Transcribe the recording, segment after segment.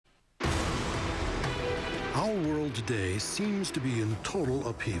Our world today seems to be in total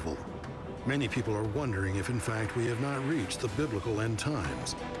upheaval. Many people are wondering if, in fact, we have not reached the biblical end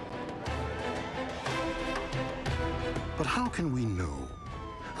times. But how can we know?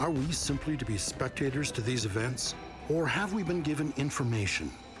 Are we simply to be spectators to these events? Or have we been given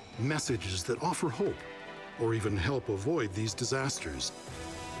information, messages that offer hope, or even help avoid these disasters?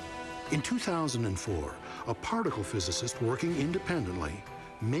 In 2004, a particle physicist working independently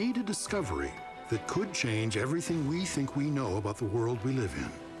made a discovery that could change everything we think we know about the world we live in.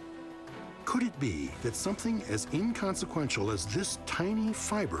 Could it be that something as inconsequential as this tiny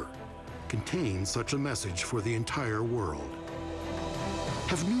fiber contains such a message for the entire world?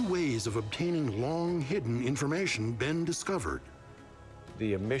 Have new ways of obtaining long-hidden information been discovered?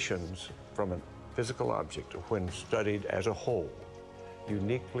 The emissions from a physical object, when studied as a whole,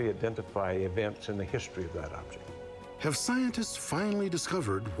 uniquely identify events in the history of that object. Have scientists finally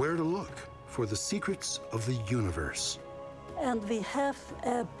discovered where to look for the secrets of the universe? And we have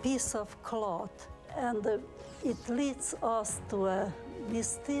a piece of cloth, and it leads us to a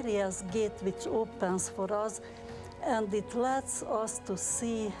mysterious gate which opens for us, and it lets us to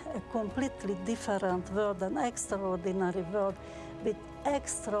see a completely different world, an extraordinary world with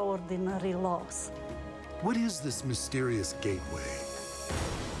extraordinary laws. What is this mysterious gateway?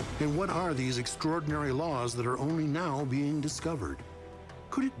 And what are these extraordinary laws that are only now being discovered?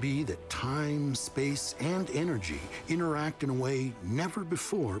 Could it be that time, space, and energy interact in a way never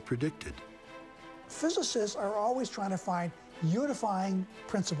before predicted? Physicists are always trying to find unifying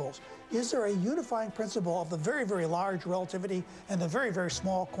principles. Is there a unifying principle of the very, very large relativity and the very, very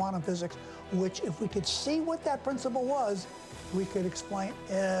small quantum physics, which if we could see what that principle was, we could explain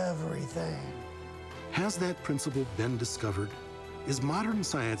everything? Has that principle been discovered? Is modern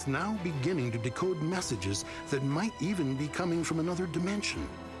science now beginning to decode messages that might even be coming from another dimension?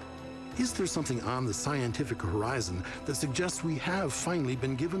 Is there something on the scientific horizon that suggests we have finally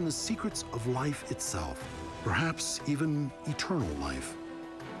been given the secrets of life itself, perhaps even eternal life?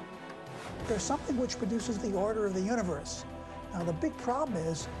 There's something which produces the order of the universe. Now, the big problem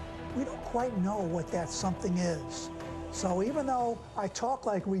is we don't quite know what that something is. So even though I talk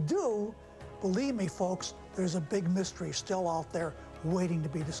like we do, believe me, folks, there's a big mystery still out there waiting to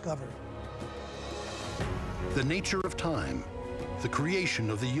be discovered. The nature of time, the creation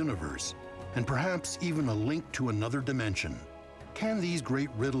of the universe, and perhaps even a link to another dimension. Can these great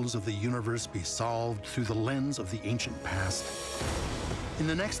riddles of the universe be solved through the lens of the ancient past? In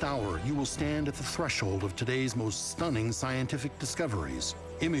the next hour, you will stand at the threshold of today's most stunning scientific discoveries.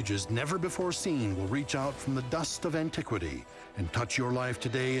 Images never before seen will reach out from the dust of antiquity and touch your life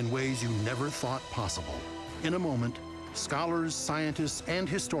today in ways you never thought possible. In a moment, scholars, scientists, and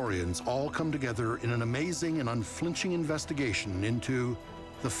historians all come together in an amazing and unflinching investigation into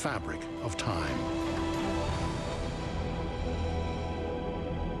the fabric of time.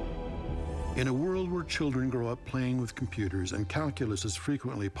 In a world where children grow up playing with computers and calculus is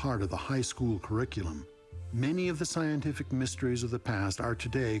frequently part of the high school curriculum, many of the scientific mysteries of the past are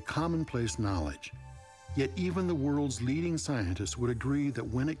today commonplace knowledge. Yet even the world's leading scientists would agree that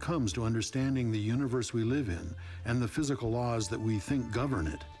when it comes to understanding the universe we live in and the physical laws that we think govern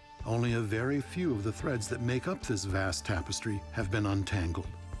it, only a very few of the threads that make up this vast tapestry have been untangled.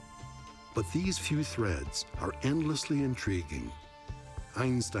 But these few threads are endlessly intriguing.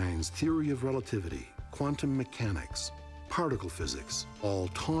 Einstein's theory of relativity, quantum mechanics, particle physics, all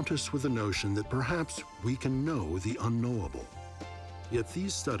taunt us with the notion that perhaps we can know the unknowable. Yet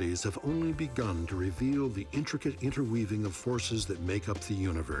these studies have only begun to reveal the intricate interweaving of forces that make up the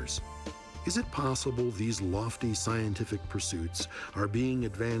universe. Is it possible these lofty scientific pursuits are being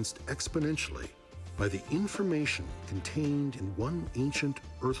advanced exponentially by the information contained in one ancient,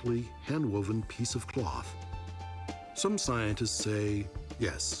 earthly, hand-woven piece of cloth? Some scientists say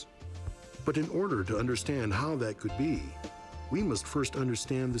yes. But in order to understand how that could be, we must first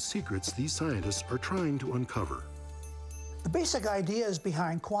understand the secrets these scientists are trying to uncover. The basic ideas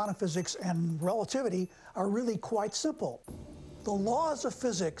behind quantum physics and relativity are really quite simple. The laws of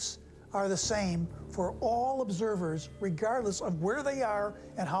physics are the same for all observers, regardless of where they are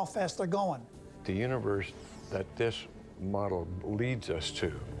and how fast they're going. The universe that this model leads us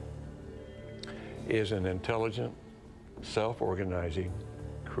to is an intelligent, self-organizing,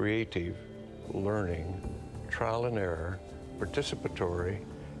 creative, learning, trial and error, participatory,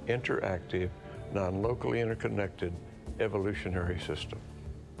 interactive, non-locally interconnected evolutionary system.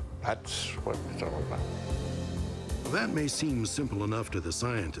 That's what it's all about. That may seem simple enough to the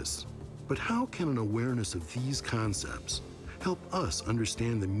scientists, but how can an awareness of these concepts help us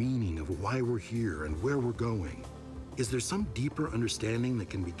understand the meaning of why we're here and where we're going? Is there some deeper understanding that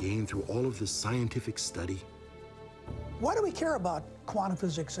can be gained through all of this scientific study? Why do we care about quantum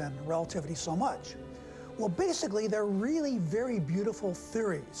physics and relativity so much? Well, basically, they're really very beautiful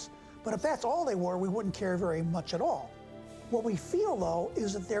theories. But if that's all they were, we wouldn't care very much at all. What we feel, though,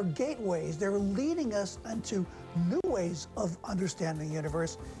 is that they're gateways. They're leading us into new ways of understanding the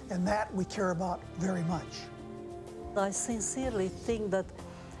universe, and that we care about very much. I sincerely think that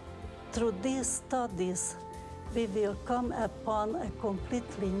through these studies, we will come upon a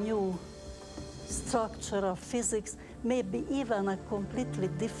completely new structure of physics, maybe even a completely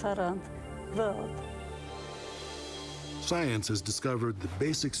different world. Science has discovered the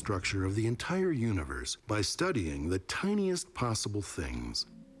basic structure of the entire universe by studying the tiniest possible things.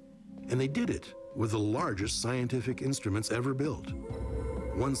 And they did it with the largest scientific instruments ever built.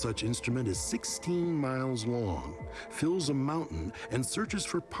 One such instrument is 16 miles long, fills a mountain, and searches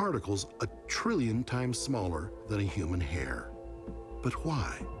for particles 1 trillion times smaller than a human hair. But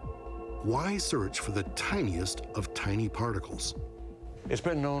why? Why search for the tiniest of tiny particles? It's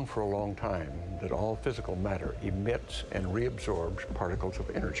been known for a long time that all physical matter emits and reabsorbs particles of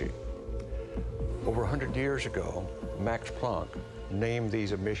energy. Over 100 years ago, Max Planck named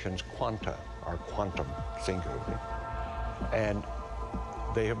these emissions quanta, or quantum singularly, and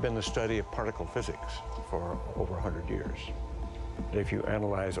they have been the study of particle physics for over 100 years. And if you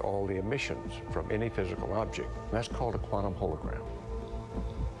analyze all the emissions from any physical object, that's called a quantum hologram.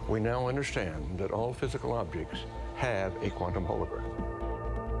 We now understand that all physical objects have a quantum hologram.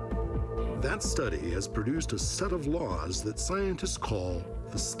 That study has produced a set of laws that scientists call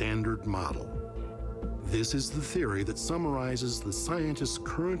the Standard Model. This is the theory that summarizes the scientists'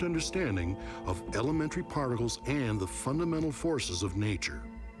 current understanding of elementary particles and the fundamental forces of nature.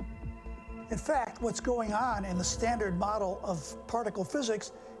 In fact, what's going on in the Standard Model of particle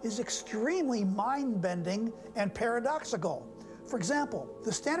physics is extremely mind-bending and paradoxical. For example,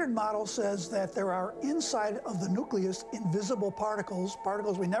 the Standard Model says that there are inside of the nucleus invisible particles,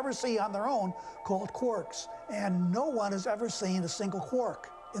 particles we never see on their own, called quarks, and no one has ever seen a single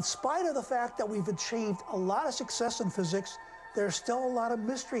quark. In spite of the fact that we've achieved a lot of success in physics, there's still a lot of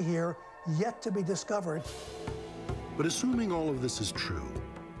mystery here yet to be discovered. But assuming all of this is true,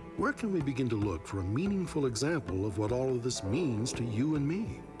 where can we begin to look for a meaningful example of what all of this means to you and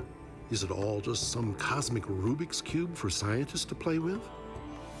me? Is it all just some cosmic Rubik's Cube for scientists to play with?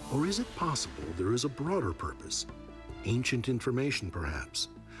 Or is it possible there is a broader purpose, ancient information perhaps,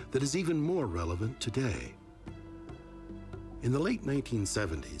 that is even more relevant today? In the late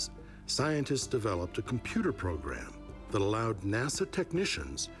 1970s, scientists developed a computer program that allowed NASA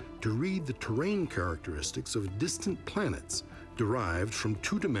technicians to read the terrain characteristics of distant planets derived from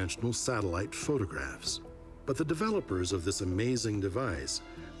two-dimensional satellite photographs. But the developers of this amazing device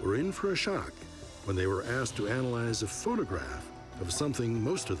were in for a shock when they were asked to analyze a photograph of something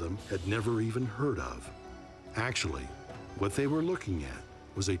most of them had never even heard of. Actually, what they were looking at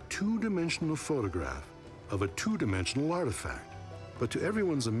was a two-dimensional photograph of a two-dimensional artifact. But to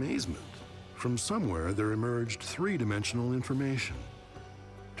everyone's amazement, from somewhere there emerged three-dimensional information.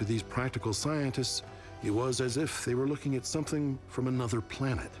 To these practical scientists, it was as if they were looking at something from another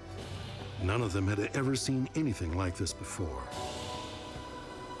planet. None of them had ever seen anything like this before.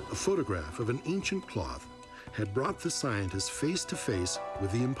 A photograph of an ancient cloth had brought the scientists face to face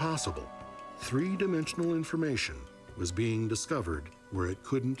with the impossible. Three-dimensional information was being discovered where it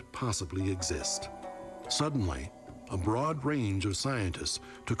couldn't possibly exist. Suddenly, a broad range of scientists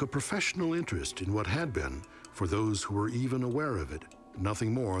took a professional interest in what had been, for those who were even aware of it,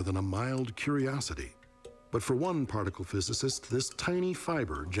 nothing more than a mild curiosity. But for one particle physicist, this tiny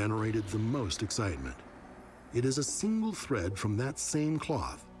fiber generated the most excitement. It is a single thread from that same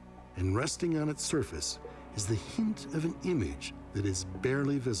cloth, and resting on its surface is the hint of an image that is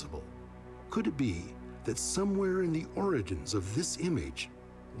barely visible. Could it be that somewhere in the origins of this image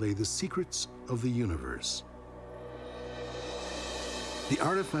lay the secrets of the universe? The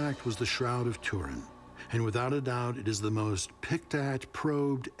artifact was the Shroud of Turin, and without a doubt, it is the most picked at,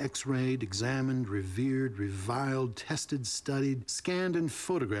 probed, x-rayed, examined, revered, reviled, tested, studied, scanned, and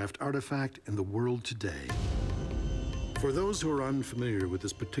photographed artifact in the world today. For those who are unfamiliar with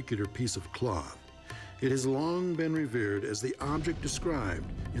this particular piece of cloth, it has long been revered as the object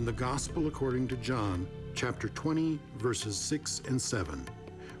described in the Gospel according to John, chapter 20, verses 6 and 7.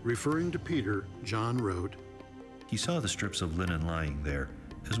 Referring to Peter, John wrote, "He saw the strips of linen lying there,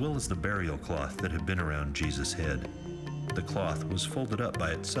 as well as the burial cloth that had been around Jesus' head. The cloth was folded up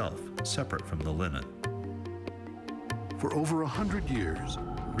by itself, separate from the linen." For over 100 years,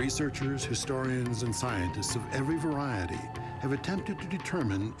 researchers, historians, and scientists of every variety have attempted to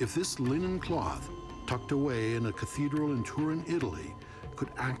determine if this linen cloth, tucked away in a cathedral in Turin, Italy, could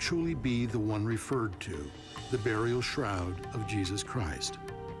actually be the one referred to, the burial shroud of Jesus Christ.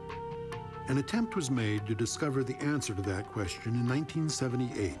 An attempt was made to discover the answer to that question in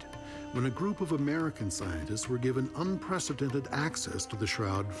 1978, when a group of American scientists were given unprecedented access to the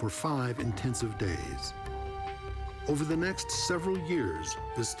shroud for 5 intensive days. Over the next several years,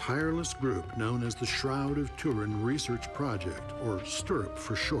 this tireless group, known as the Shroud of Turin Research Project, or STURP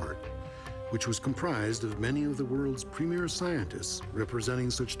for short, which was comprised of many of the world's premier scientists representing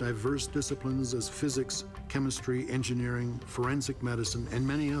such diverse disciplines as physics, chemistry, engineering, forensic medicine, and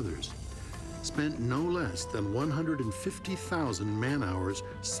many others, spent no less than 150,000 man-hours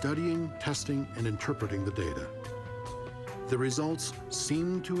studying, testing, and interpreting the data. The results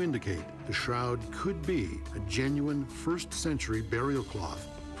seemed to indicate the shroud could be a genuine first-century burial cloth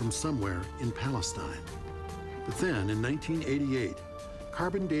from somewhere in Palestine. But then, in 1988,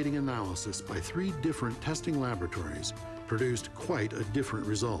 carbon dating analysis by 3 different testing laboratories produced quite a different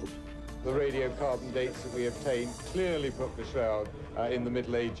result. The radiocarbon dates that we obtained clearly put the shroud in the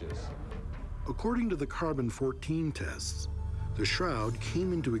Middle Ages. According to the carbon-14 tests, the shroud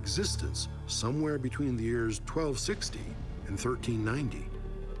came into existence somewhere between the years 1260 and 1390.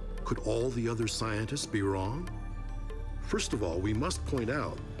 Could all the other scientists be wrong? First of all, we must point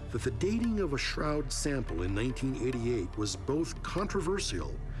out that the dating of a shroud sample in 1988 was both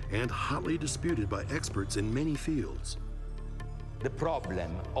controversial and hotly disputed by experts in many fields. The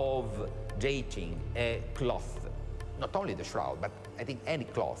problem of dating a cloth, not only the shroud, but I think any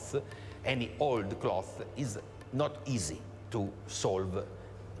cloth, any old cloth, is not easy to solve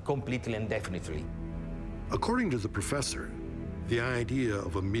completely and definitely. According to the professor, the idea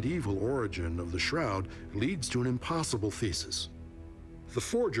of a medieval origin of the shroud leads to an impossible thesis. The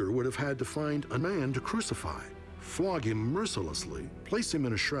forger would have had to find a man to crucify, flog him mercilessly, place him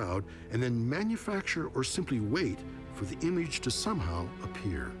in a shroud, and then manufacture or simply wait for the image to somehow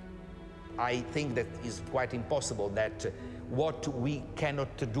appear. I think that is quite impossible, that what we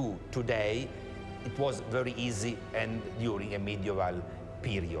cannot do today, it was very easy and during a medieval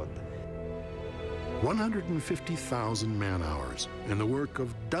period. 150,000 man-hours and the work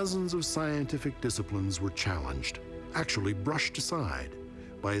of dozens of scientific disciplines were challenged, actually brushed aside,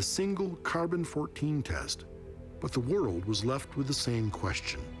 by a single carbon-14 test. But the world was left with the same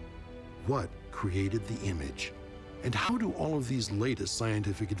question. What created the image? And how do all of these latest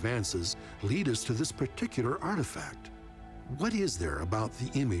scientific advances lead us to this particular artifact? What is there about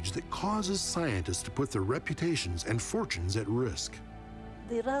the image that causes scientists to put their reputations and fortunes at risk?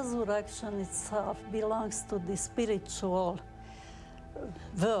 The resurrection itself belongs to the spiritual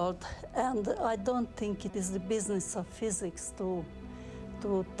world, and I don't think it is the business of physics to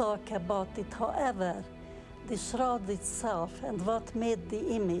talk about it. However, the shroud itself and what made the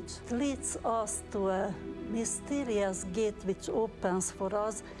image leads us to a mysterious gate which opens for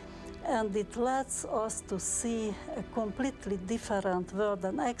us, and it lets us to see a completely different world,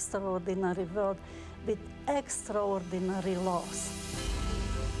 an extraordinary world with extraordinary laws.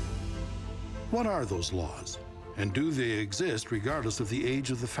 What are those laws? And do they exist regardless of the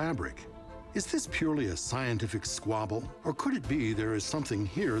age of the fabric? Is this purely a scientific squabble? Or could it be there is something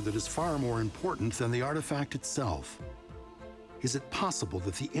here that is far more important than the artifact itself? Is it possible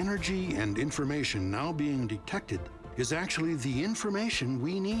that the energy and information now being detected is actually the information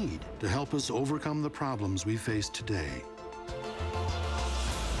we need to help us overcome the problems we face today?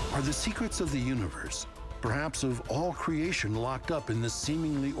 Are the secrets of the universe, perhaps of all creation, locked up in this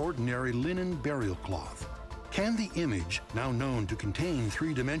seemingly ordinary linen burial cloth? Can the image, now known to contain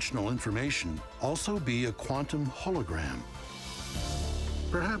 3-dimensional information, also be a quantum hologram?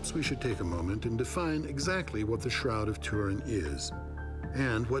 Perhaps we should take a moment and define exactly what the Shroud of Turin is,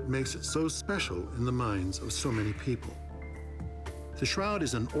 and what makes it so special in the minds of so many people. The shroud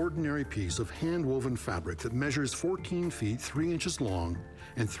is an ordinary piece of hand-woven fabric that measures 14 feet 3 inches long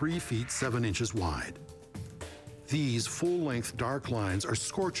and 3 feet 7 inches wide. These full-length dark lines are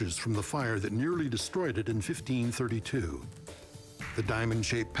scorches from the fire that nearly destroyed it in 1532. The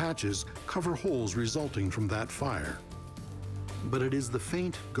diamond-shaped patches cover holes resulting from that fire. But it is the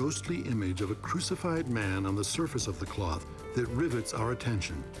faint, ghostly image of a crucified man on the surface of the cloth that rivets our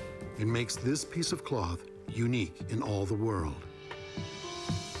attention and makes this piece of cloth unique in all the world.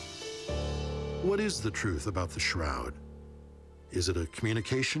 What is the truth about the shroud? Is it a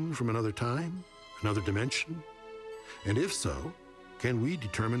communication from another time, another dimension? And if so, can we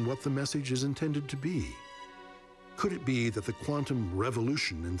determine what the message is intended to be? Could it be that the quantum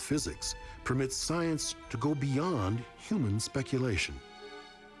revolution in physics permits science to go beyond human speculation?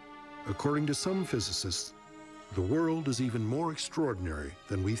 According to some physicists, the world is even more extraordinary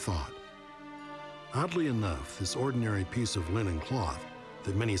than we thought. Oddly enough, this ordinary piece of linen cloth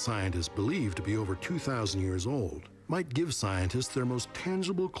that many scientists believe to be over 2,000 years old might give scientists their most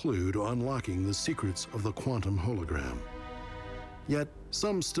tangible clue to unlocking the secrets of the quantum hologram. Yet,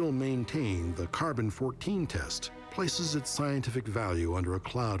 some still maintain the carbon-14 test places its scientific value under a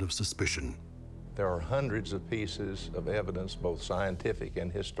cloud of suspicion. There are hundreds of pieces of evidence, both scientific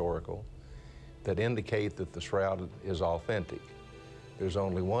and historical, that indicate that the shroud is authentic. There's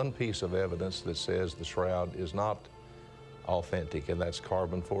only one piece of evidence that says the shroud is not authentic, and that's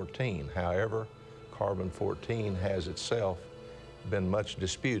carbon-14. However, carbon-14 has itself been much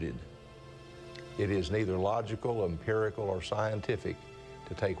disputed. It is neither logical, empirical, or scientific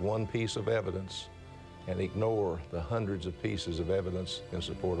to take one piece of evidence and ignore the hundreds of pieces of evidence in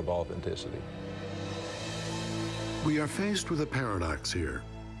support of authenticity. We are faced with a paradox here.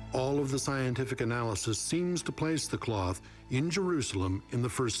 All of the scientific analysis seems to place the cloth in Jerusalem in the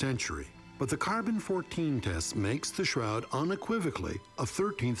 1st century, but the carbon-14 test makes the shroud unequivocally a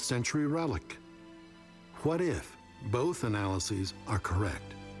 13th century relic. What if both analyses are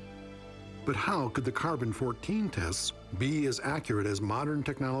correct? But how could the carbon-14 tests be as accurate as modern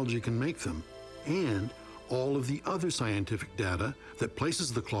technology can make them, and all of the other scientific data that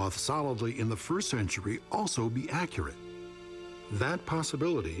places the cloth solidly in the 1st century also be accurate? That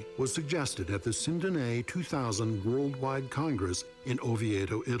possibility was suggested at the Sindone 2000 Worldwide Congress in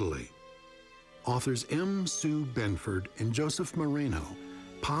Oviedo, Italy. Authors M. Sue Benford and Joseph Moreno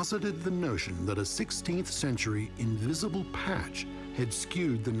posited the notion that a 16th century invisible patch had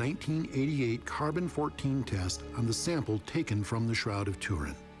skewed the 1988 carbon-14 test on the sample taken from the Shroud of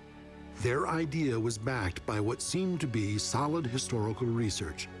Turin. Their idea was backed by what seemed to be solid historical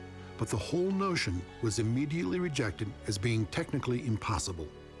research, but the whole notion was immediately rejected as being technically impossible.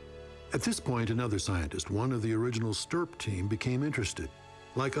 At this point, another scientist, one of the original STURP team, became interested.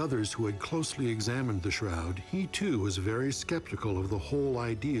 Like others who had closely examined the shroud, he too was very skeptical of the whole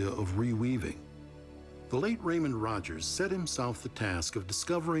idea of reweaving. The late Raymond Rogers set himself the task of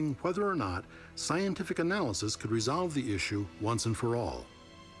discovering whether or not scientific analysis could resolve the issue once and for all.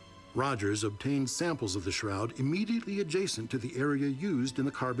 Rogers obtained samples of the shroud immediately adjacent to the area used in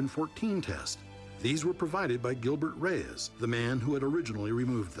the carbon-14 test. These were provided by Gilbert Reyes, the man who had originally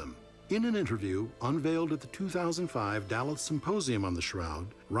removed them. In an interview unveiled at the 2005 Dallas Symposium on the Shroud,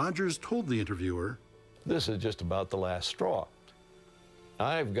 Rogers told the interviewer, "This is just about the last straw.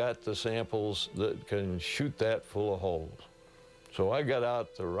 I've got the samples that can shoot that full of holes. So I got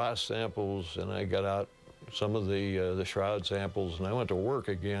out the Ross samples and I got out some of the Shroud samples, and I went to work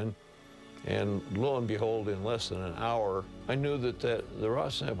again, and lo and behold, in less than an hour, I knew that the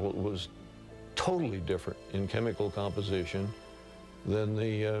Ross sample was totally different in chemical composition than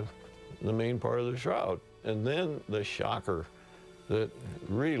the main part of the Shroud. And then the shocker that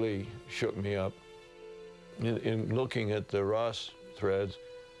really shook me up, in looking at the Ross threads,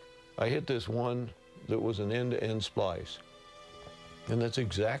 I hit this one that was an end-to-end splice. And that's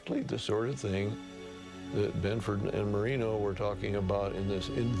exactly the sort of thing that Benford and Moreno were talking about in this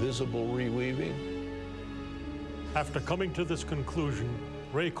invisible reweaving. After coming to this conclusion,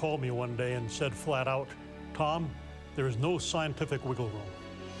 Ray called me one day and said flat out, "Tom, there is no scientific wiggle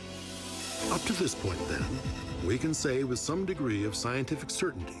room." Up to this point, then, we can say with some degree of scientific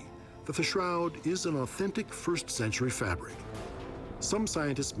certainty that the shroud is an authentic 1st century fabric. Some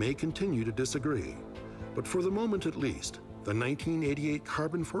scientists may continue to disagree, but for the moment at least, the 1988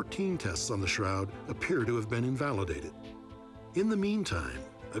 carbon-14 tests on the shroud appear to have been invalidated. In the meantime,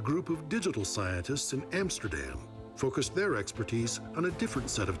 a group of digital scientists in Amsterdam focused their expertise on a different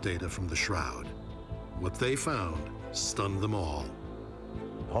set of data from the shroud. What they found stunned them all.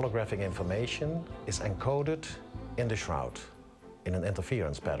 Holographic information is encoded in the shroud in an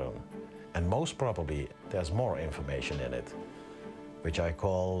interference pattern. And most probably there's more information in it, which I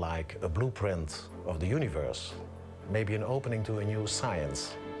call like a blueprint of the universe. Maybe an opening to a new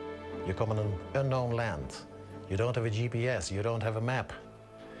science. You come on an unknown land. You don't have a GPS, you don't have a map.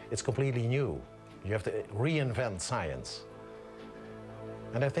 It's completely new. You have to reinvent science.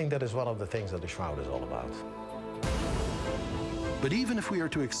 And I think that is one of the things that the Shroud is all about. But even if we are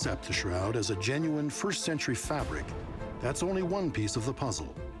to accept the shroud as a genuine 1st century fabric, that's only one piece of the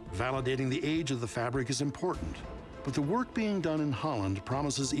puzzle. Validating the age of the fabric is important, but the work being done in Holland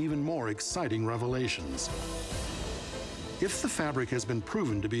promises even more exciting revelations. If the fabric has been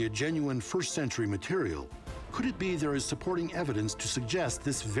proven to be a genuine 1st century material, could it be there is supporting evidence to suggest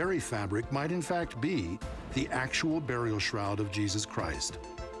this very fabric might in fact be the actual burial shroud of Jesus Christ?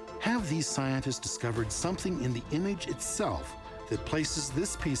 Have these scientists discovered something in the image itself that places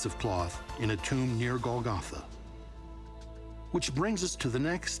this piece of cloth in a tomb near Golgotha? Which brings us to the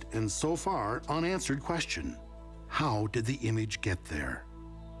next, and so far, unanswered question. How did the image get there?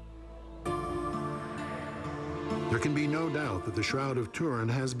 There can be no doubt that the Shroud of Turin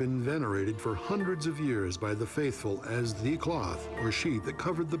has been venerated for hundreds of years by the faithful as the cloth or sheet that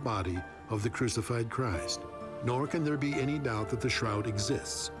covered the body of the crucified Christ. Nor can there be any doubt that the shroud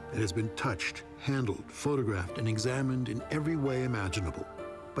exists. It has been touched, handled, photographed, and examined in every way imaginable.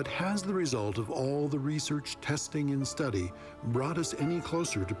 But has the result of all the research, testing, and study brought us any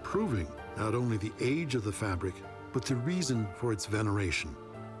closer to proving not only the age of the fabric, but the reason for its veneration?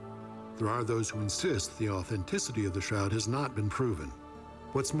 There are those who insist the authenticity of the shroud has not been proven.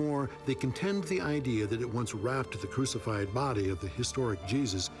 What's more, they contend the idea that it once wrapped the crucified body of the historic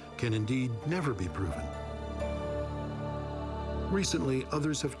Jesus can indeed never be proven. Recently,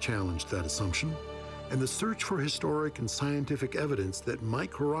 others have challenged that assumption, and the search for historic and scientific evidence that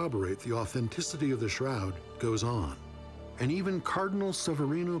might corroborate the authenticity of the shroud goes on. And even Cardinal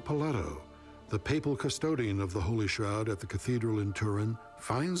Severino Paletto, the papal custodian of the Holy Shroud at the cathedral in Turin,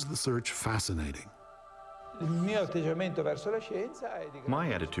 finds the search fascinating.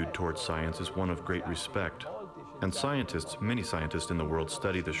 My attitude towards science is one of great respect. And scientists, many scientists in the world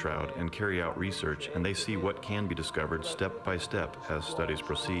study the shroud and carry out research, and they see what can be discovered step by step as studies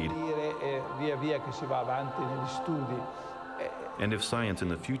proceed. And if science in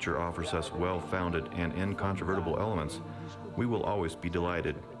the future offers us well-founded and incontrovertible elements, we will always be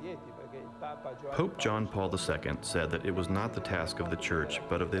delighted. Pope John Paul II said that it was not the task of the Church,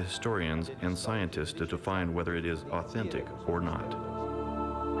 but of the historians and scientists to define whether it is authentic or not.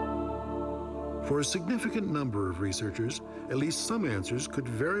 For a significant number of researchers, at least some answers could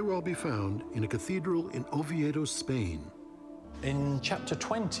very well be found in a cathedral in Oviedo, Spain. In chapter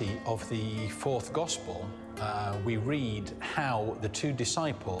 20 of the fourth Gospel, we read how the two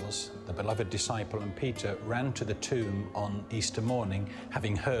disciples, the beloved disciple and Peter, ran to the tomb on Easter morning,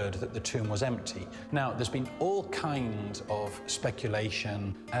 having heard that the tomb was empty. Now, there's been all kinds of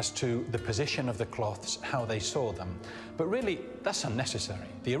speculation as to the position of the cloths, how they saw them. But really, that's unnecessary.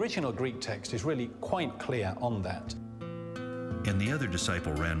 The original Greek text is really quite clear on that. And the other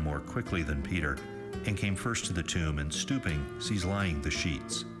disciple ran more quickly than Peter, and came first to the tomb, and stooping, sees lying the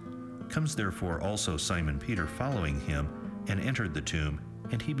sheets. Comes therefore also Simon Peter following him, and entered the tomb,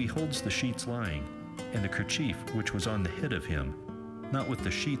 and he beholds the sheets lying, and the kerchief which was on the head of him, not with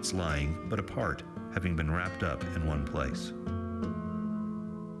the sheets lying, but apart, having been wrapped up in one place.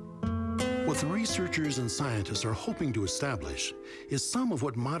 What the researchers and scientists are hoping to establish is some of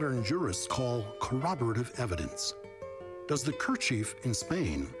what modern jurists call corroborative evidence. Does the kerchief in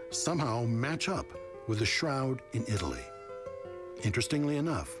Spain somehow match up with the shroud in Italy? Interestingly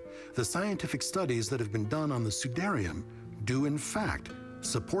enough, the scientific studies that have been done on the sudarium do in fact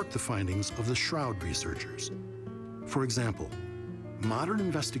support the findings of the shroud researchers. For example, modern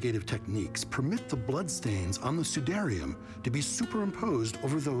investigative techniques permit the bloodstains on the sudarium to be superimposed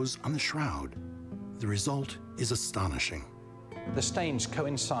over those on the shroud. The result is astonishing. The stains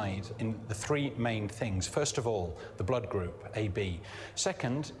coincide in the three main things. First of all, the blood group, AB.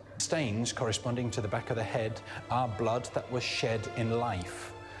 Second, stains corresponding to the back of the head are blood that was shed in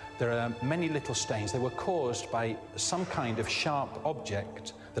life. There are many little stains. They were caused by some kind of sharp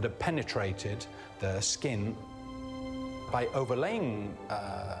object that had penetrated the skin. By overlaying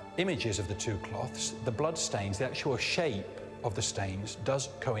images of the two cloths, the blood stains, the actual shape of the stains, does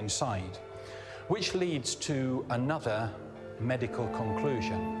coincide, which leads to another medical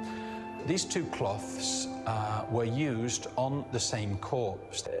conclusion. These two cloths were used on the same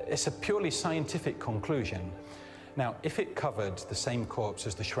corpse. It's a purely scientific conclusion. Now, if it covered the same corpse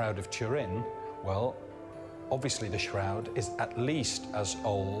as the Shroud of Turin, well, obviously the shroud is at least as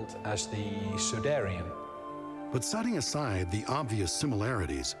old as the sudarium. But setting aside the obvious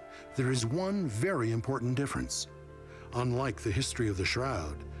similarities, there is one very important difference. Unlike the history of the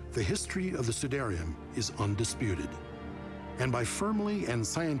shroud, the history of the sudarium is undisputed. And by firmly and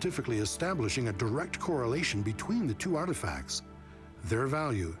scientifically establishing a direct correlation between the two artifacts, their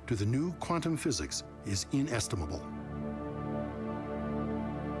value to the new quantum physics is inestimable.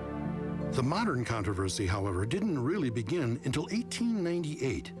 The modern controversy, however, didn't really begin until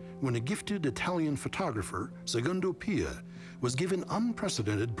 1898, when a gifted Italian photographer, Secondo Pia, was given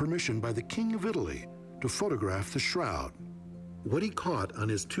unprecedented permission by the King of Italy to photograph the shroud. What he caught on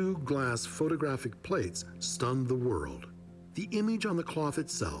his two glass photographic plates stunned the world. The image on the cloth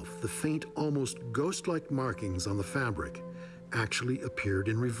itself, the faint, almost ghost-like markings on the fabric, actually appeared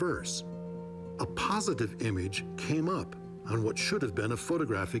in reverse. A positive image came up on what should have been a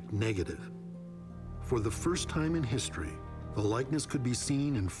photographic negative. For the first time in history, the likeness could be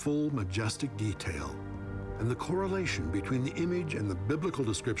seen in full, majestic detail. and the correlation between the image and the biblical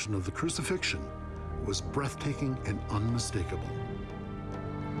description of the crucifixion was breathtaking and unmistakable.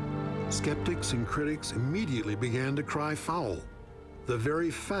 Skeptics and critics immediately began to cry foul. The very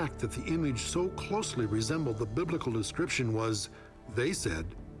fact that the image so closely resembled the biblical description was, they said,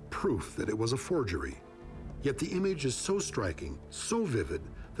 proof that it was a forgery. Yet the image is so striking, so vivid,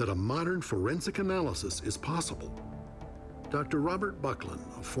 that a modern forensic analysis is possible. Dr. Robert Buckland,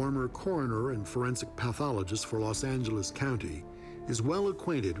 a former coroner and forensic pathologist for Los Angeles County, is well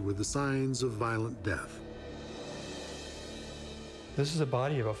acquainted with the signs of violent death. This is the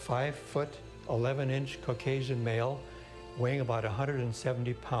body of a 5-foot, 11-inch Caucasian male weighing about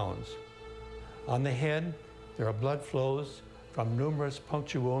 170 pounds. On the head, there are blood flows from numerous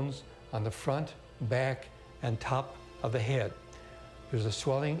puncture wounds on the front, back, and top of the head. There's a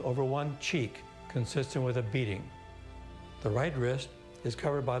swelling over one cheek, consistent with a beating. The right wrist is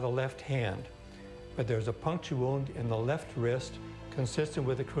covered by the left hand, but there's a puncture wound in the left wrist consistent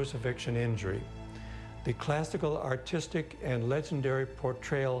with a crucifixion injury. The classical, artistic, and legendary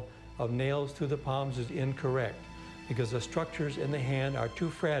portrayal of nails through the palms is incorrect because the structures in the hand are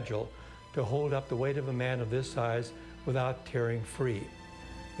too fragile to hold up the weight of a man of this size without tearing free.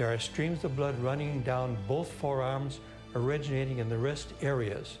 There are streams of blood running down both forearms, originating in the wrist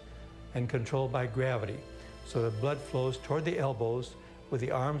areas and controlled by gravity, so the blood flows toward the elbows with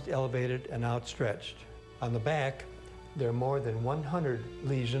the arms elevated and outstretched. On the back, there are more than 100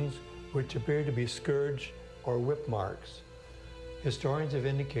 lesions which appear to be scourge or whip marks. Historians have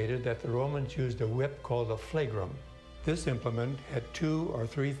indicated that the Romans used a whip called a flagrum. This implement had 2 or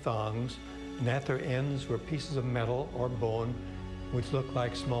 3 thongs, and at their ends were pieces of metal or bone which looked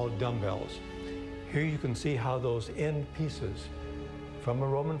like small dumbbells. Here you can see how those end pieces from a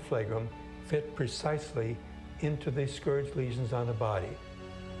Roman flagrum fit precisely into the scourge lesions on the body.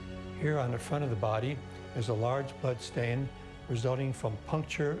 Here on the front of the body is a large blood stain resulting from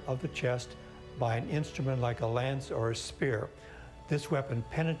puncture of the chest by an instrument like a lance or a spear. This weapon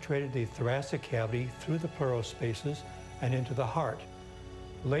penetrated the thoracic cavity through the pleural spaces and into the heart.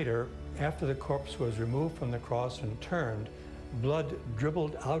 Later, after the corpse was removed from the cross and turned, blood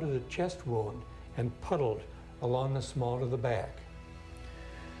dribbled out of the chest wound and puddled along the small of the back.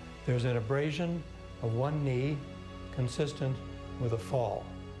 There's an abrasion of one knee consistent with a fall.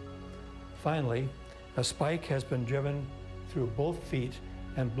 Finally, a spike has been driven through both feet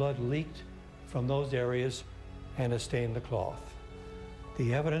and blood leaked from those areas and has stained the cloth.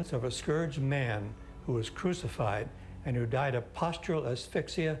 The evidence of a scourged man who was crucified and who died of postural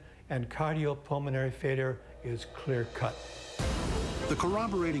asphyxia and cardiopulmonary failure is clear-cut. The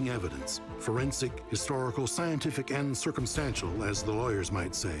corroborating evidence, forensic, historical, scientific, and circumstantial, as the lawyers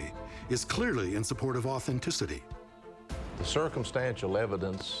might say, is clearly in support of authenticity. The circumstantial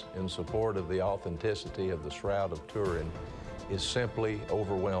evidence in support of the authenticity of the Shroud of Turin is simply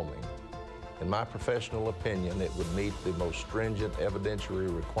overwhelming. In my professional opinion, it would meet the most stringent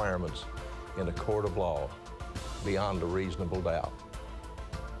evidentiary requirements in a court of law, beyond a reasonable doubt.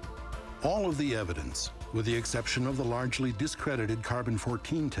 All of the evidence, with the exception of the largely discredited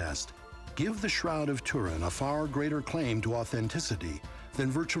carbon-14 test, give the Shroud of Turin a far greater claim to authenticity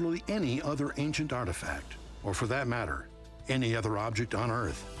than virtually any other ancient artifact, or for that matter, any other object on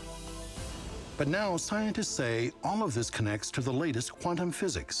Earth. But now scientists say all of this connects to the latest quantum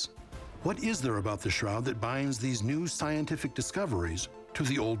physics. What is there about the Shroud that binds these new scientific discoveries to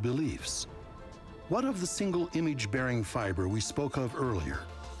the old beliefs? What of the single image-bearing fiber we spoke of earlier?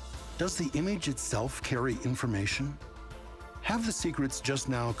 Does the image itself carry information? Have the secrets just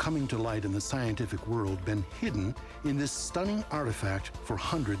now coming to light in the scientific world been hidden in this stunning artifact for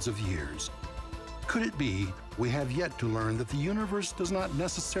hundreds of years? Could it be we have yet to learn that the universe does not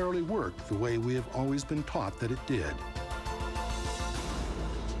necessarily work the way we have always been taught that it did?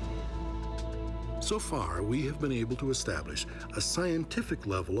 So far, we have been able to establish a scientific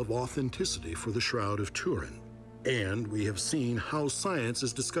level of authenticity for the Shroud of Turin. And we have seen how science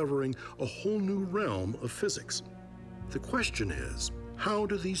is discovering a whole new realm of physics. The question is, how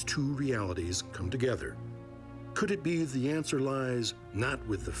do these two realities come together? Could it be the answer lies not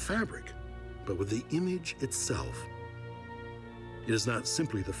with the fabric, but with the image itself? It is not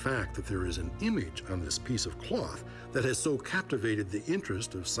simply the fact that there is an image on this piece of cloth that has so captivated the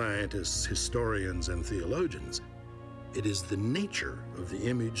interest of scientists, historians, and theologians. It is the nature of the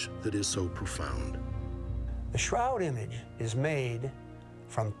image that is so profound. The Shroud image is made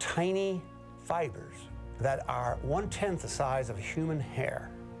from tiny fibers that are 1/10 the size of human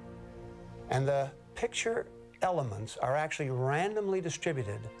hair. And the picture elements are actually randomly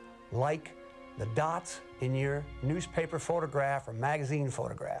distributed like the dots in your newspaper photograph or magazine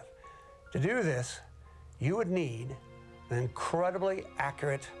photograph. To do this, you would need an incredibly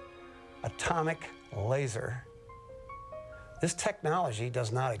accurate atomic laser. This technology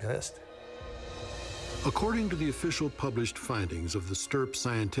does not exist. According to the official published findings of the STURP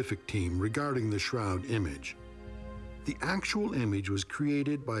scientific team regarding the Shroud image, the actual image was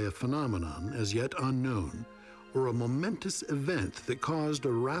created by a phenomenon as yet unknown, or a momentous event that caused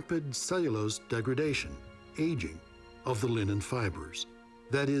a rapid cellulose degradation, aging, of the linen fibers.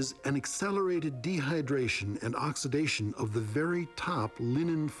 That is, an accelerated dehydration and oxidation of the very top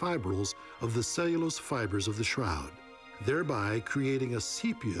linen fibrils of the cellulose fibers of the Shroud, thereby creating a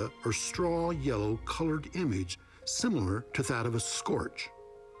sepia or straw yellow colored image similar to that of a scorch.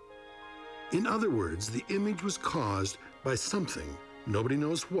 In other words, the image was caused by something, nobody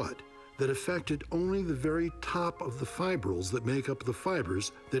knows what, that affected only the very top of the fibrils that make up the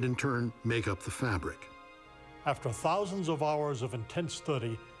fibers that in turn make up the fabric. After thousands of hours of intense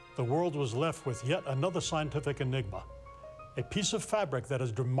study, the world was left with yet another scientific enigma. A piece of fabric that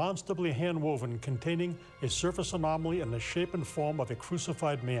is demonstrably hand-woven containing a surface anomaly in the shape and form of a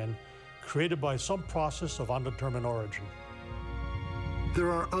crucified man, created by some process of undetermined origin. There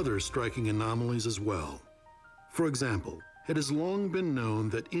are other striking anomalies as well. For example, it has long been known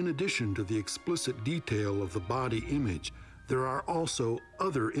that in addition to the explicit detail of the body image, there are also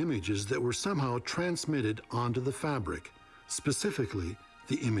other images that were somehow transmitted onto the fabric, specifically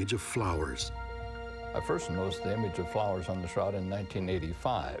the image of flowers. I first noticed the image of flowers on the Shroud in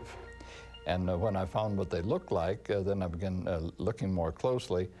 1985. And when I found what they looked like, then I began looking more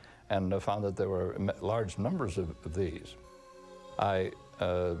closely and found that there were large numbers of these. I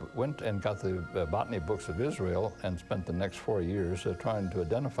went and got the botany books of Israel and spent the next 4 years trying to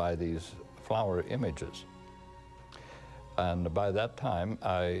identify these flower images. And by that time,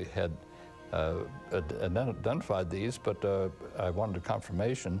 I had identified these, but I wanted a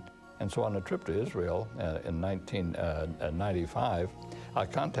confirmation. And so on a trip to Israel in 1995, I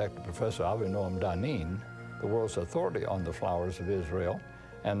contacted Professor Avinoam Danin, the world's authority on the flowers of Israel,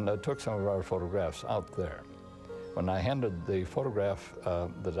 and took some of our photographs out there. When I handed the photograph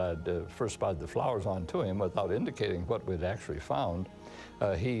that I'd first spotted the flowers on to him without indicating what we'd actually found,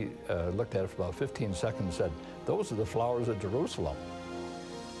 he looked at it for about 15 seconds and said, "Those are the flowers of Jerusalem."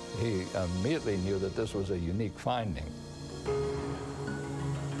 He immediately knew that this was a unique finding.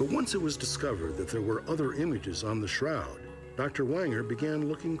 But once it was discovered that there were other images on the Shroud, Dr. Wanger began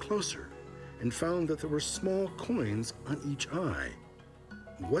looking closer and found that there were small coins on each eye.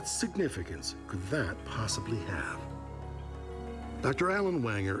 What significance could that possibly have? Dr. Alan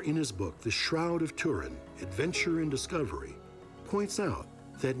Wanger, in his book, The Shroud of Turin, Adventure and Discovery, points out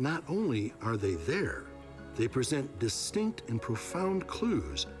that not only are they there, they present distinct and profound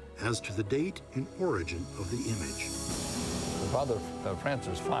clues as to the date and origin of the image. Father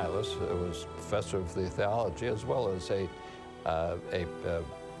Francis Philus was professor of the theology as well as a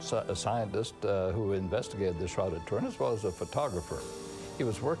scientist who investigated the Shroud of Turin, as well as a photographer. He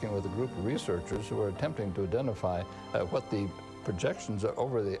was working with a group of researchers who were attempting to identify what the projections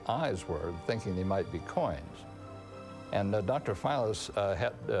over the eyes were, thinking they might be coins. And Dr. Philus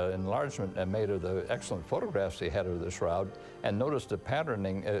had enlargement made of the excellent photographs he had of the Shroud and noticed a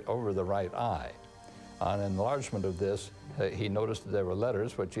patterning over the right eye. On enlargement of this, he noticed that there were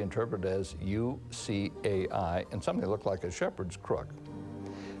letters which he interpreted as UCAI and something that looked like a shepherd's crook.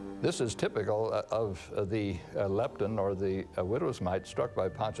 This is typical of the lepton, or the widow's mite, struck by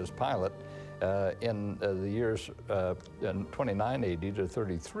Pontius Pilate in the years 29 AD to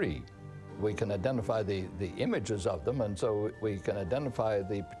 33. We can identify the images of them, and so we can identify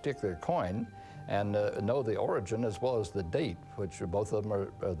the particular coin and know the origin as well as the date, which both of them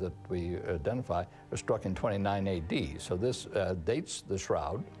are, that we identify are struck in 29 AD. So this dates the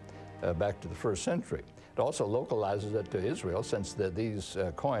Shroud back to the 1st century. It also localizes it to Israel, since these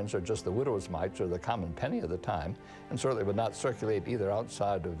coins are just the widow's mites or the common penny of the time, and certainly would not circulate either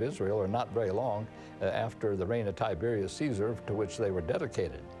outside of Israel or not very long after the reign of Tiberius Caesar, to which they were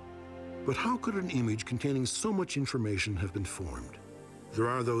dedicated. But how could an image containing so much information have been formed? There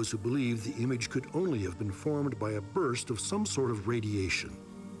are those who believe the image could only have been formed by a burst of some sort of radiation.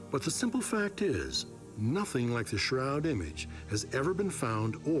 But the simple fact is, nothing like the Shroud image has ever been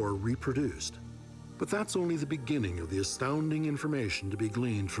found or reproduced. But that's only the beginning of the astounding information to be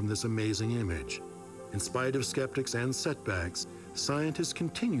gleaned from this amazing image. In spite of skeptics and setbacks, scientists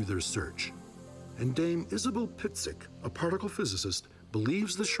continue their search. And Dame Isabel Pitzik, a particle physicist,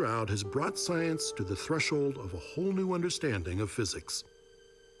 believes the Shroud has brought science to the threshold of a whole new understanding of physics.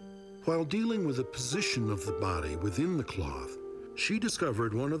 While dealing with the position of the body within the cloth, she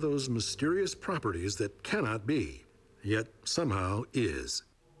discovered one of those mysterious properties that cannot be, yet somehow is.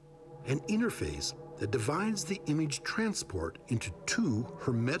 An interface that divides the image transport into two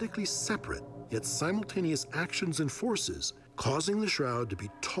hermetically separate yet simultaneous actions and forces, causing the shroud to be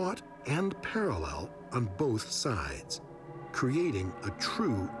taut and parallel on both sides, creating a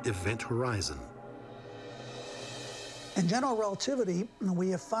true event horizon. In general relativity, we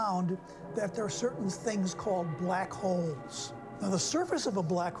have found that there are certain things called black holes. Now, the surface of a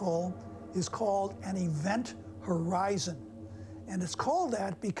black hole is called an event horizon. And it's called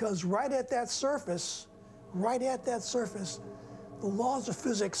that because right at that surface, the laws of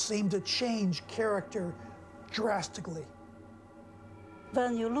physics seem to change character drastically.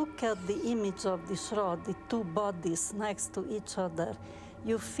 When you look at the image of the shroud, the two bodies next to each other,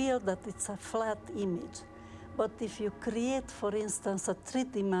 you feel that it's a flat image. But if you create, for instance, a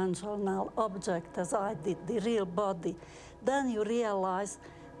three-dimensional object, as I did, the real body, then you realize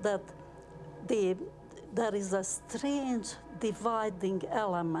that there is a strange dividing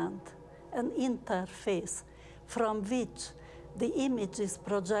element, an interface, from which the image is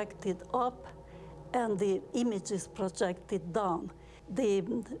projected up and the image is projected down. The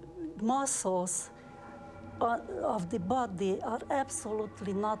muscles of the body are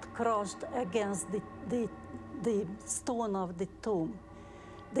absolutely not crushed against the stone of the tomb.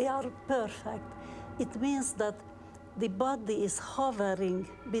 They are perfect. It means that the body is hovering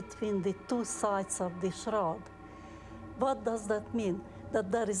between the two sides of the shroud. What does that mean?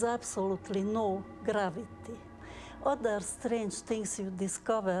 That there is absolutely no gravity. Other strange things you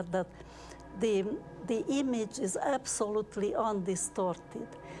discover that the image is absolutely undistorted.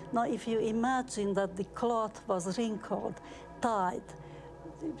 Now, if you imagine that the cloth was wrinkled, tied,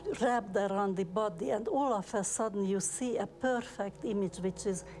 wrapped around the body, and all of a sudden you see a perfect image, which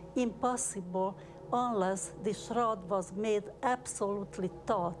is impossible unless the shroud was made absolutely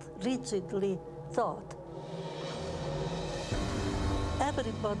taut, rigidly taut.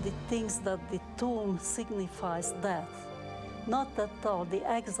 Everybody thinks that the tomb signifies death. Not at all, the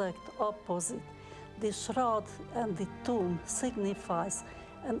exact opposite. The shroud and the tomb signifies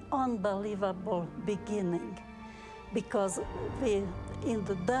an unbelievable beginning, because in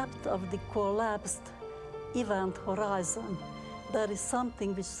the depth of the collapsed event horizon, there is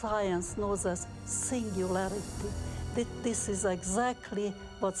something which science knows as singularity. This is exactly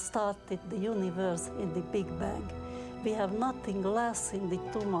what started the universe in the Big Bang. We have nothing less in the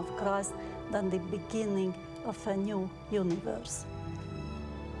tomb of Christ than the beginning of a new universe.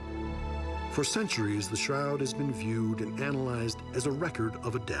 For centuries, the shroud has been viewed and analyzed as a record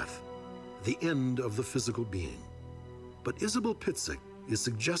of a death, the end of the physical being. But Isabel Pitzik is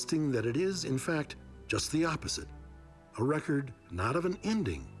suggesting that it is, in fact, just the opposite, a record not of an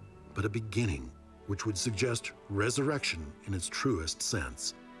ending, but a beginning, which would suggest resurrection in its truest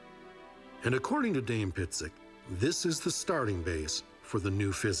sense. And according to Dame Pitzik, this is the starting base for the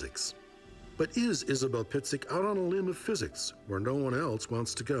new physics. But is Isabel Pitzik out on a limb of physics where no one else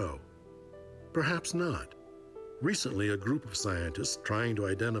wants to go? Perhaps not. Recently, a group of scientists trying to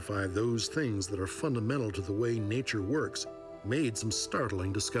identify those things that are fundamental to the way nature works made some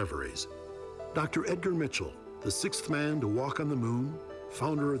startling discoveries. Dr. Edgar Mitchell, the sixth man to walk on the moon,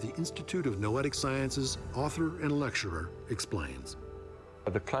 founder of the Institute of Noetic Sciences, author and lecturer, explains.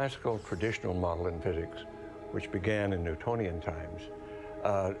 The classical traditional model in physics, which began in Newtonian times,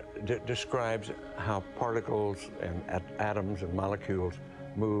 describes how particles and atoms and molecules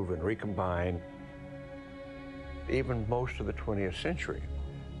move and recombine. Even most of the 20th century,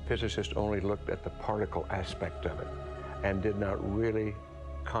 physicists only looked at the particle aspect of it and did not really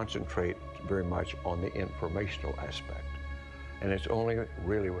concentrate very much on the informational aspect. And it's only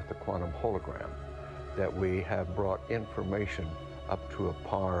really with the quantum hologram that we have brought information up to a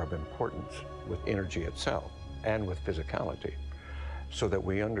par of importance with energy itself and with physicality, so that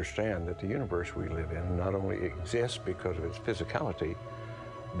we understand that the universe we live in not only exists because of its physicality,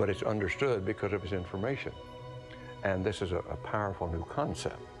 but it's understood because of its information. And this is a powerful new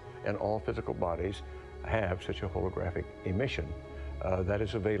concept. And all physical bodies have such a holographic emission that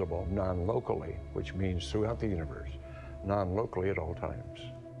is available non-locally, which means throughout the universe, non-locally at all times.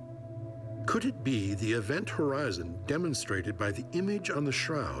 Could it be the event horizon demonstrated by the image on the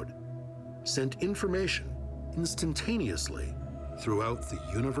shroud sent information instantaneously throughout the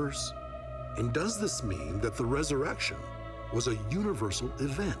universe? And does this mean that the resurrection was a universal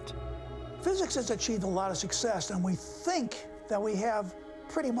event? Physics has achieved a lot of success, and we think that we have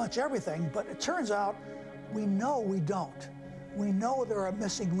pretty much everything, but it turns out we know we don't. We know there are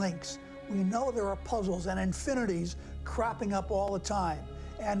missing links. We know there are puzzles and infinities cropping up all the time.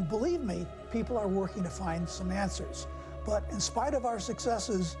 And believe me, people are working to find some answers. But in spite of our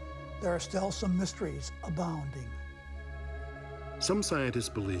successes, there are still some mysteries abounding. Some scientists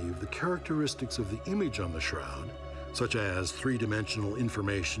believe the characteristics of the image on the shroud, such as three-dimensional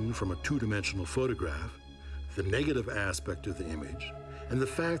information from a two-dimensional photograph, the negative aspect of the image, and the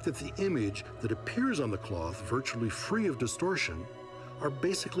fact that the image that appears on the cloth virtually free of distortion are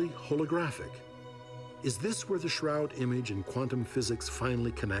basically holographic. Is this where the shroud image and quantum physics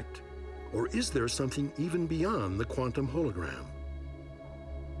finally connect? Or is there something even beyond the quantum hologram?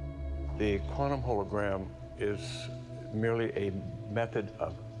 The quantum hologram is merely a method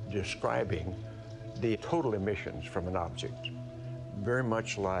of describing the total emissions from an object. Very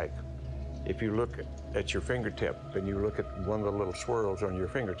much like if you look at your fingertip and you look at one of the little swirls on your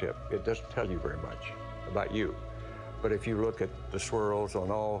fingertip, it doesn't tell you very much about you. But if you look at the swirls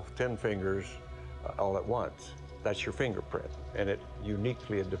on all 10 fingers all at once, that's your fingerprint, and it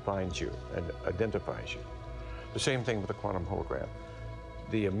uniquely defines you and identifies you. The same thing with the quantum hologram.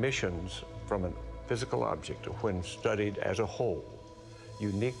 The emissions from a physical object, when studied as a whole,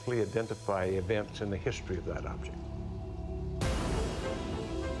 uniquely identify events in the history of that object.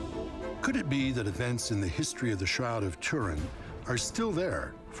 Could it be that events in the history of the Shroud of Turin are still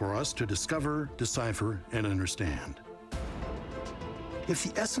there for us to discover, decipher, and understand? If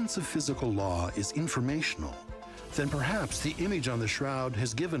the essence of physical law is informational, then perhaps the image on the shroud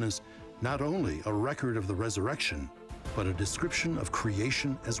has given us not only a record of the resurrection, but a description of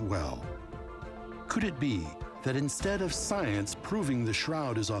creation as well. Could it be that instead of science proving the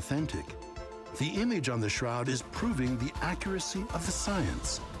shroud is authentic, the image on the shroud is proving the accuracy of the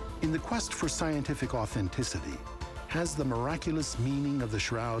science? In the quest for scientific authenticity, has the miraculous meaning of the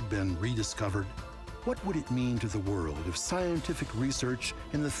shroud been rediscovered? What would it mean to the world if scientific research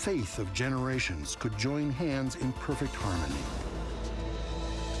and the faith of generations could join hands in perfect harmony?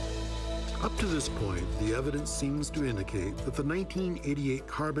 Up to this point, the evidence seems to indicate that the 1988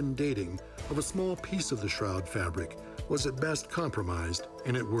 carbon dating of a small piece of the shroud fabric was at best compromised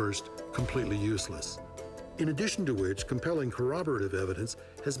and at worst completely useless. In addition to which, compelling corroborative evidence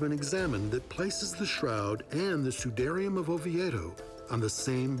has been examined that places the shroud and the Sudarium of Oviedo on the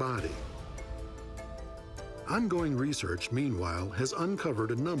same body. Ongoing research, meanwhile, has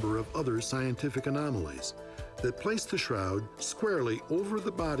uncovered a number of other scientific anomalies that place the shroud squarely over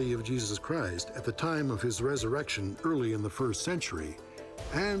the body of Jesus Christ at the time of his resurrection early in the 1st century,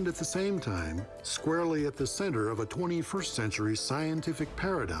 and at the same time, squarely at the center of a 21st century scientific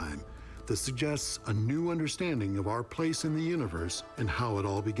paradigm that suggests a new understanding of our place in the universe and how it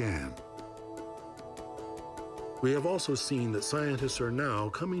all began. We have also seen that scientists are now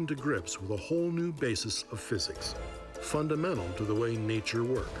coming to grips with a whole new basis of physics, fundamental to the way nature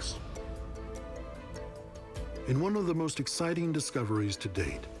works. In one of the most exciting discoveries to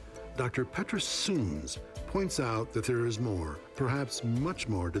date, Dr. Petrus Soons points out that there is more, perhaps much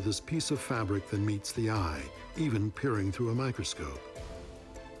more, to this piece of fabric than meets the eye, even peering through a microscope.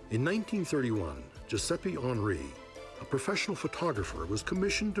 In 1931, Giuseppe Henri, a professional photographer, was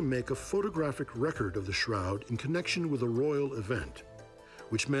commissioned to make a photographic record of the shroud in connection with a royal event,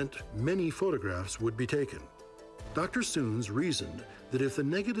 which meant many photographs would be taken. Dr. Soons reasoned that if the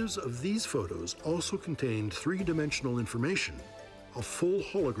negatives of these photos also contained three-dimensional information, a full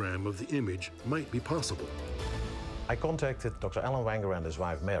hologram of the image might be possible. I contacted Dr. Alan Wenger and his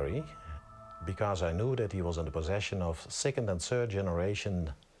wife Mary because I knew that he was in the possession of 2nd and 3rd generation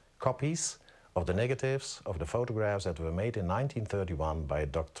copies of the negatives of the photographs that were made in 1931 by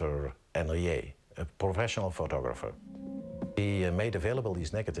Dr. Henriet, a professional photographer. He made available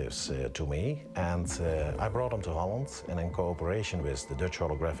these negatives to me, and I brought them to Holland, and in cooperation with the Dutch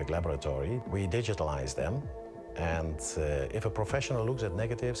Holographic Laboratory, we digitalized them. And if a professional looks at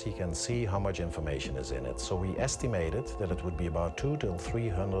negatives, he can see how much information is in it. So we estimated that it would be about 200 to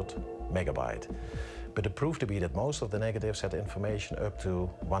 300 megabyte. But it proved to be that most of the negatives had information up to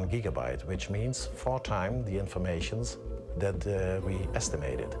 1 gigabyte, which means 4 times the informations that we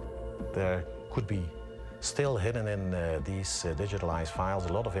estimated. There could be still hidden in these digitalized files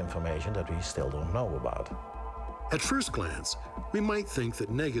a lot of information that we still don't know about. At first glance, we might think that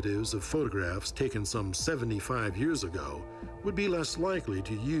negatives of photographs taken some 75 years ago would be less likely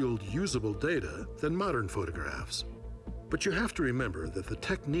to yield usable data than modern photographs. But you have to remember that the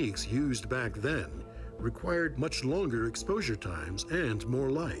techniques used back then required much longer exposure times and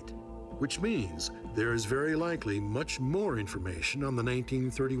more light, which means there is very likely much more information on the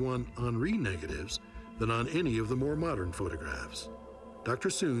 1931 Henri negatives than on any of the more modern photographs. Dr.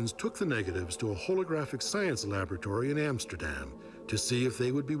 Soons took the negatives to a holographic science laboratory in Amsterdam to see if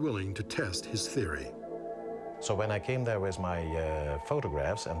they would be willing to test his theory. So when I came there with my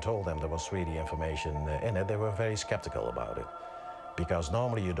photographs and told them there was 3D information in it, they were very skeptical about it. Because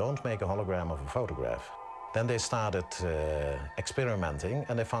normally you don't make a hologram of a photograph. Then they started experimenting,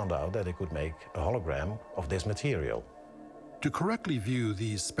 and they found out that they could make a hologram of this material. To correctly view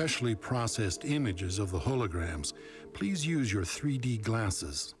these specially processed images of the holograms, please use your 3D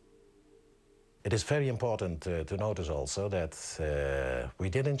glasses. It is very important to notice also that we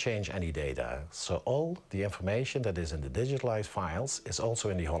didn't change any data, so all the information that is in the digitalized files is also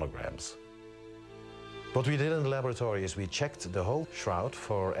in the holograms. What we did in the laboratory is we checked the whole shroud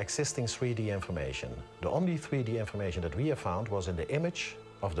for existing 3D information. The only 3D information that we have found was in the image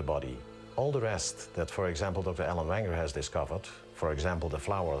of the body. All the rest that, for example, Dr. Alan Wenger has discovered, for example, the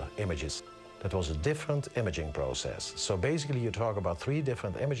flower images, that was a different imaging process. So basically you talk about 3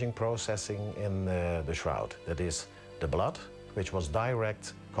 different imaging processing in the shroud. That is the blood, which was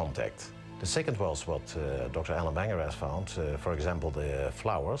direct contact. The second was what Dr. Alan Wenger has found, for example, the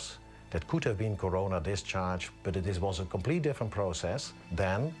flowers, that could have been corona discharge, but it was a completely different process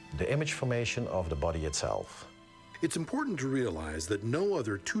than the image formation of the body itself. It's important to realize that no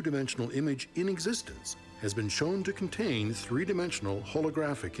other 2-dimensional image in existence has been shown to contain 3-dimensional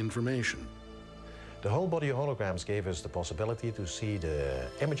holographic information. The whole body holograms gave us the possibility to see the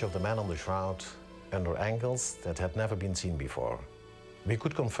image of the man on the shroud under angles that had never been seen before. We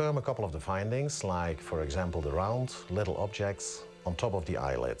could confirm a couple of the findings, like, for example, the round little objects on top of the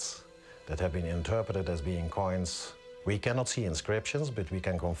eyelids that have been interpreted as being coins. We cannot see inscriptions, but we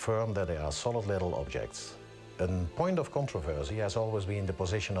can confirm that they are solid little objects. A point of controversy has always been the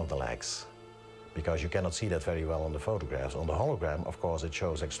position of the legs, because you cannot see that very well on the photographs. On the hologram, of course, it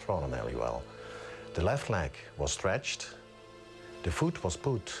shows extraordinarily well. The left leg was stretched, the foot was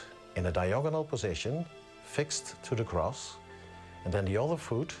put in a diagonal position, fixed to the cross, and then the other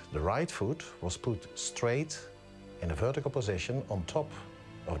foot, the right foot, was put straight in a vertical position on top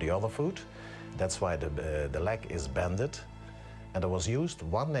of the other foot. That's why the leg is bended, and there was used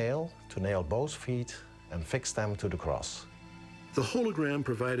 1 nail to nail both feet and fix them to the cross. The hologram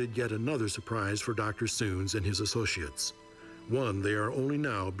provided yet another surprise for Dr. Soons and his associates, one they are only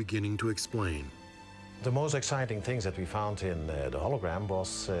now beginning to explain. The most exciting things that we found in the hologram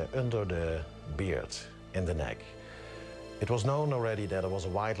was under the beard, in the neck. It was known already that there was a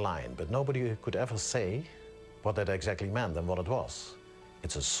white line, but nobody could ever say what that exactly meant and what it was.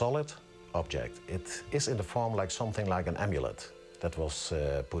 It's a solid object. It is in the form like something like an amulet that was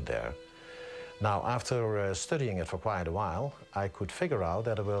put there. Now, after studying it for quite a while, I could figure out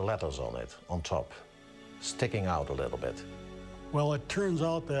that there were letters on it, on top, sticking out a little bit. Well, it turns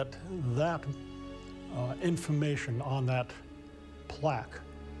out that information on that plaque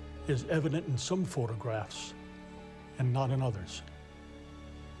is evident in some photographs and not in others.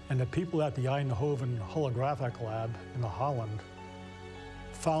 And the people at the Eindhoven Holographic Lab in Holland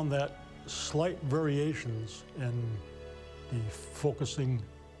found that slight variations in the focusing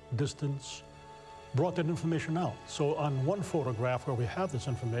distance brought that information out. So on one photograph where we have this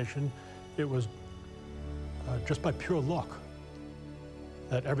information, it was just by pure luck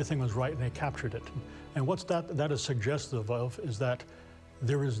that everything was right and they captured it. And what's that is suggestive of is that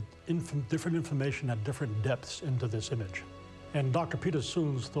there is different information at different depths into this image. And Dr. Peter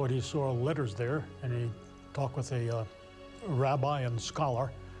Soons thought he saw letters there, and he talked with a rabbi and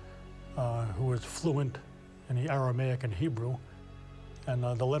scholar who was fluent in the Aramaic and Hebrew, and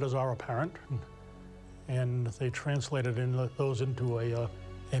the letters are apparent, and they translated those into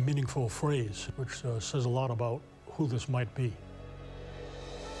a meaningful phrase, which says a lot about who this might be.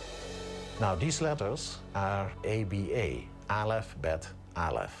 Now, these letters are ABA, Aleph, Bet,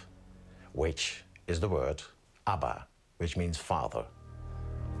 Aleph, which is the word Abba, which means father.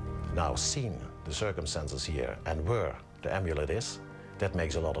 Now, seeing the circumstances here and where the amulet is, that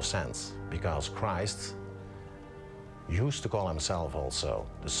makes a lot of sense, because Christ used to call himself also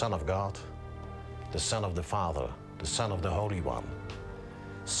the Son of God, the Son of the Father, the Son of the Holy One.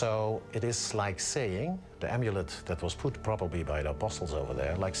 So it is like saying, the amulet that was put probably by the apostles over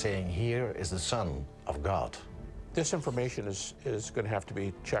there, like saying, here is the Son of God. This information is going to have to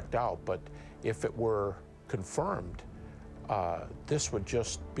be checked out, but if it were confirmed, this would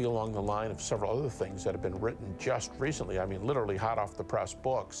just be along the line of several other things that have been written just recently. I mean, literally hot off the press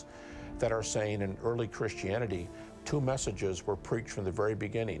books that are saying in early Christianity, 2 messages were preached from the very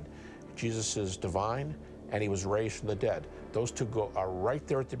beginning. Jesus is divine, and he was raised from the dead. Those 2 are right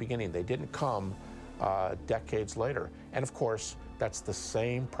there at the beginning. They didn't come decades later. And of course, that's the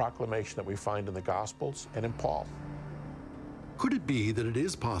same proclamation that we find in the Gospels and in Paul. Could it be that it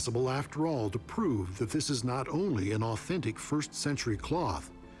is possible, after all, to prove that this is not only an authentic first-century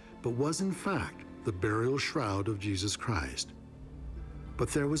cloth, but was in fact the burial shroud of Jesus Christ? But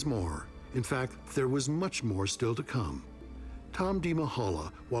there was more. In fact, there was much more still to come. Tom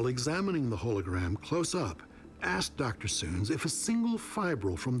DiMahala, while examining the hologram close up, asked Dr. Soons if a single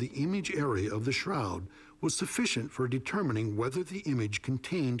fibril from the image area of the shroud was sufficient for determining whether the image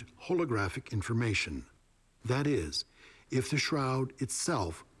contained holographic information. That is, if the shroud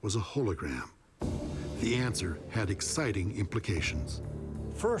itself was a hologram. The answer had exciting implications.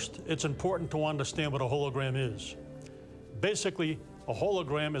 First, it's important to understand what a hologram is. Basically, a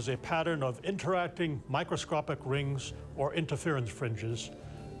hologram is a pattern of interacting microscopic rings or interference fringes,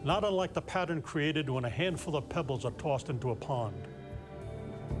 not unlike the pattern created when a handful of pebbles are tossed into a pond.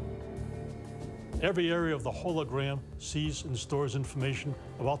 Every area of the hologram sees and stores information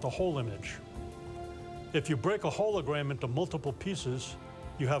about the whole image. If you break a hologram into multiple pieces,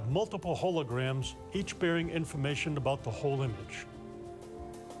 you have multiple holograms, each bearing information about the whole image.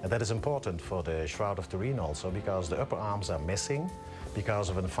 And that is important for the Shroud of Turin also, because the upper arms are missing because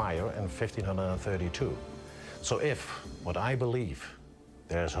of a fire in 1532. So if, what I believe,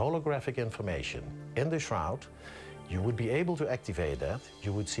 there's holographic information in the shroud, you would be able to activate that.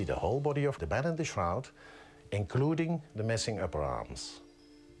 You would see the whole body of the man in the shroud, including the missing upper arms.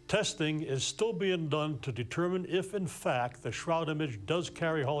 Testing is still being done to determine if, in fact, the shroud image does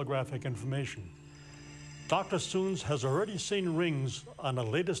carry holographic information. Dr. Soons has already seen rings on the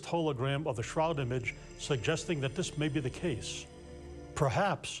latest hologram of the shroud image, suggesting that this may be the case.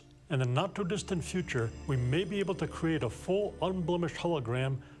 Perhaps, in the not-too-distant future, we may be able to create a full, unblemished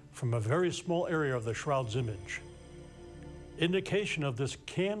hologram from a very small area of the shroud's image. Indication of this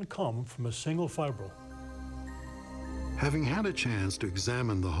can come from a single fibril. Having had a chance to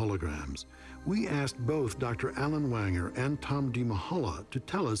examine the holograms, we asked both Dr. Alan Wanger and Tom DiMahala to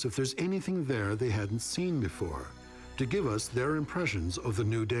tell us if there's anything there they hadn't seen before, to give us their impressions of the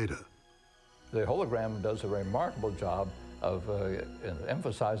new data. The hologram does a remarkable job of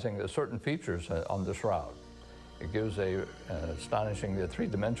emphasizing certain features on the shroud. It gives an astonishing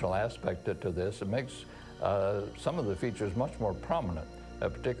three-dimensional aspect to this. It makes some of the features much more prominent,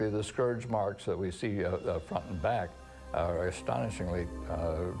 particularly the scourge marks that we see front and back are astonishingly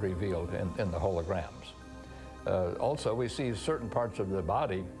revealed in the holograms. Also, we see certain parts of the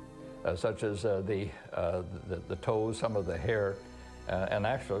body, such as the toes, some of the hair, and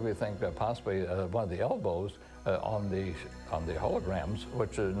actually we think possibly one of the elbows on the holograms,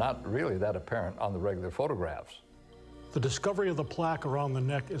 which is not really that apparent on the regular photographs. The discovery of the plaque around the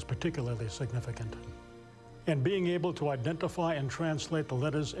neck is particularly significant. And being able to identify and translate the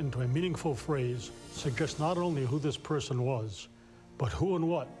letters into a meaningful phrase suggests not only who this person was, but who and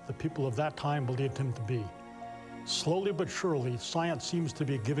what the people of that time believed him to be. Slowly but surely, science seems to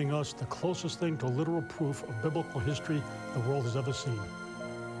be giving us the closest thing to literal proof of biblical history the world has ever seen.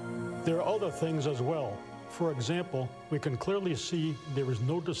 There are other things as well. For example, we can clearly see there is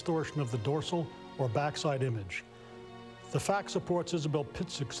no distortion of the dorsal or backside image. The fact supports Isabel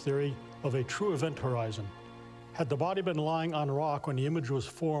Pitzig's theory of a true event horizon. Had the body been lying on rock when the image was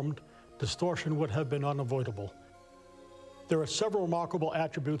formed, distortion would have been unavoidable. There are several remarkable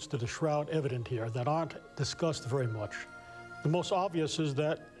attributes to the shroud evident here that aren't discussed very much. The most obvious is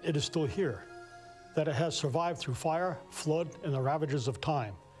that it is still here, that it has survived through fire, flood, and the ravages of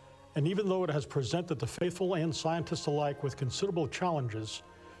time. And even though it has presented the faithful and scientists alike with considerable challenges,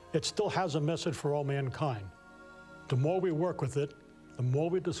 it still has a message for all mankind. The more we work with it, the more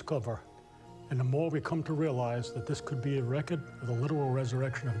we discover, and the more we come to realize that this could be a record of the literal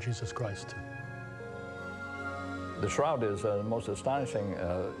resurrection of Jesus Christ. The shroud is the most astonishing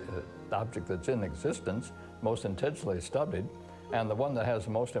object that's in existence, most intensely studied, and the one that has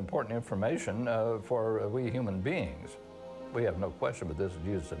the most important information for we human beings. We have no question but this is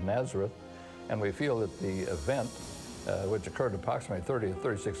Jesus of Nazareth, and we feel that the event, which occurred approximately 30 to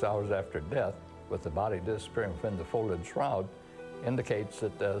 36 hours after death, with the body disappearing within the folded shroud, indicates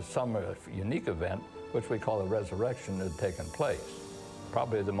that some unique event, which we call a resurrection, had taken place.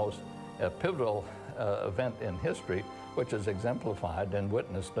 Probably the most pivotal event in history, which is exemplified and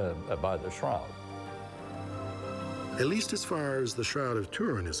witnessed by the shroud. At least as far as the Shroud of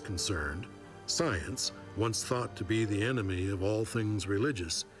Turin is concerned, science, once thought to be the enemy of all things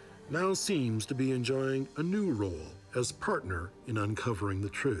religious, now seems to be enjoying a new role as partner in uncovering the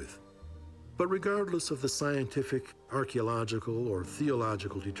truth. But regardless of the scientific, archaeological, or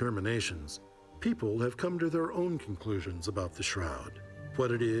theological determinations, people have come to their own conclusions about the shroud,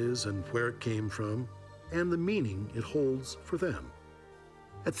 what it is and where it came from, and the meaning it holds for them.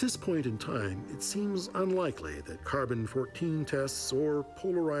 At this point in time, it seems unlikely that carbon-14 tests or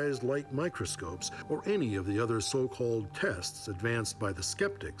polarized light microscopes or any of the other so-called tests advanced by the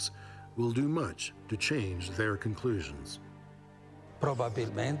skeptics will do much to change their conclusions.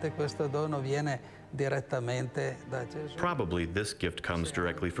 Probabilmente questo dono viene direttamente da Gesù. Probably this gift comes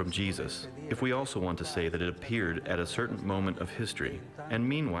directly from Jesus, if we also want to say that it appeared at a certain moment of history, and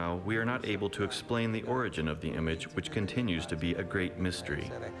meanwhile we are not able to explain the origin of the image, which continues to be a great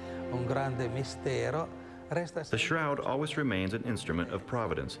mystery. Un grande mistero. The shroud always remains an instrument of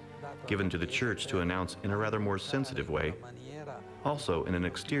providence, given to the Church to announce in a rather more sensitive way, also in an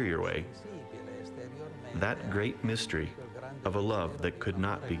exterior way, that great mystery of a love that could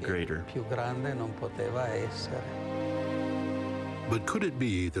not be greater. But could it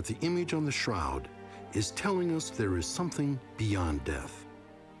be that the image on the shroud is telling us there is something beyond death?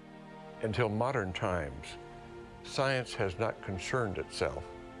 Until modern times, science has not concerned itself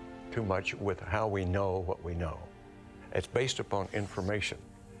too much with how we know what we know. It's based upon information,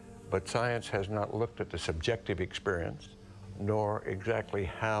 but science has not looked at the subjective experience, nor exactly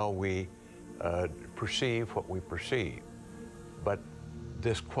how we perceive what we perceive. But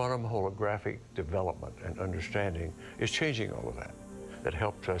this quantum holographic development and understanding is changing all of that. That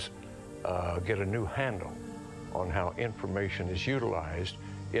helps us get a new handle on how information is utilized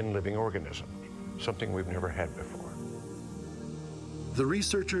in living organisms, something we've never had before. The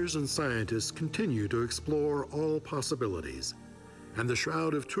researchers and scientists continue to explore all possibilities, and the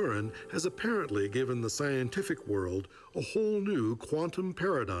Shroud of Turin has apparently given the scientific world a whole new quantum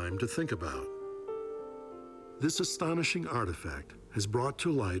paradigm to think about. This astonishing artifact has brought to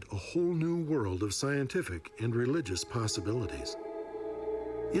light a whole new world of scientific and religious possibilities.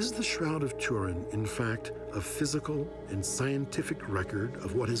 Is the Shroud of Turin, in fact, a physical and scientific record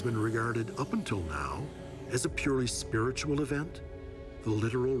of what has been regarded up until now as a purely spiritual event, the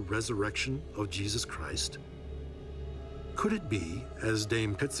literal resurrection of Jesus Christ? Could it be, as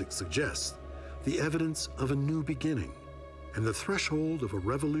Dame Pitzik suggests, the evidence of a new beginning and the threshold of a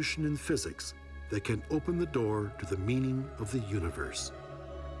revolution in physics that can open the door to the meaning of the universe?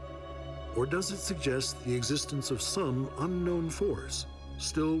 Or does it suggest the existence of some unknown force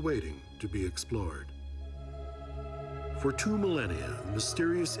still waiting to be explored? For 2 millennia, the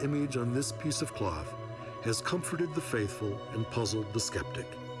mysterious image on this piece of cloth has comforted the faithful and puzzled the skeptic.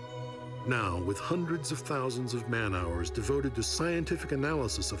 Now, with hundreds of thousands of man-hours devoted to scientific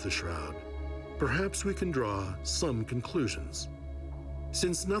analysis of the Shroud, perhaps we can draw some conclusions.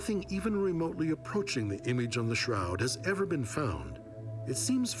 Since nothing even remotely approaching the image on the Shroud has ever been found, it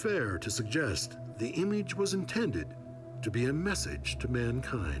seems fair to suggest the image was intended to be a message to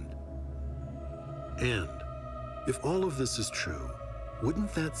mankind. And if all of this is true,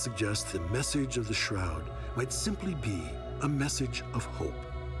 wouldn't that suggest the message of the Shroud might simply be a message of hope?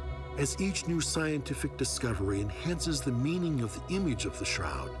 As each new scientific discovery enhances the meaning of the image of the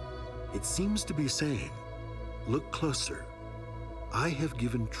Shroud, it seems to be saying, look closer. I have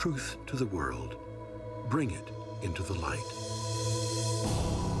given truth to the world. Bring it into the light.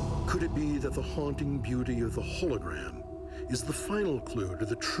 Could it be that the haunting beauty of the hologram is the final clue to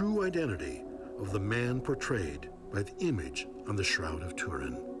the true identity of the man portrayed by the image on the Shroud of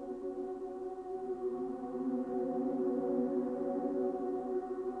Turin?